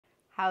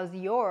How's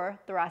your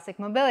thoracic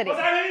mobility? What's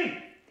that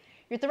mean?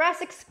 Your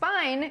thoracic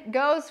spine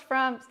goes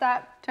from,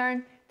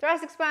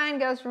 thoracic spine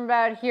goes from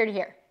about here to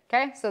here.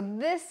 Okay, so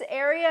this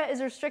area is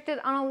restricted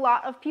on a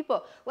lot of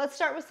people. Let's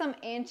start with some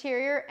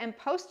anterior and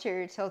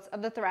posterior tilts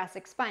of the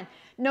thoracic spine.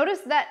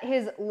 Notice that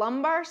his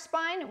lumbar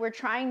spine, we're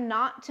trying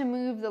not to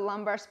move the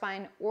lumbar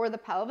spine or the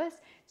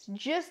pelvis. It's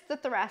just the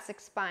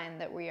thoracic spine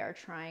that we are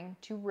trying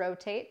to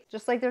rotate,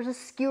 just like there's a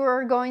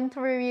skewer going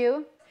through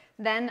you.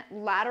 Then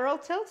lateral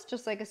tilts,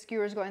 just like a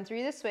skewer is going through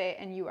you this way,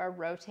 and you are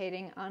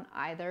rotating on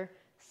either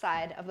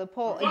side of the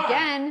pole.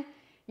 Again,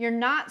 you're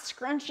not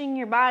scrunching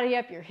your body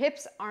up. Your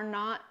hips are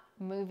not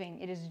moving.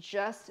 It is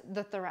just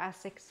the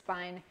thoracic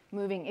spine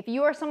moving. If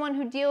you are someone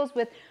who deals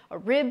with a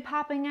rib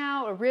popping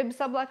out or rib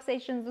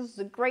subluxations, this is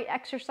a great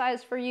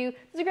exercise for you.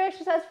 This is a great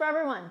exercise for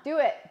everyone. Do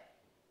it.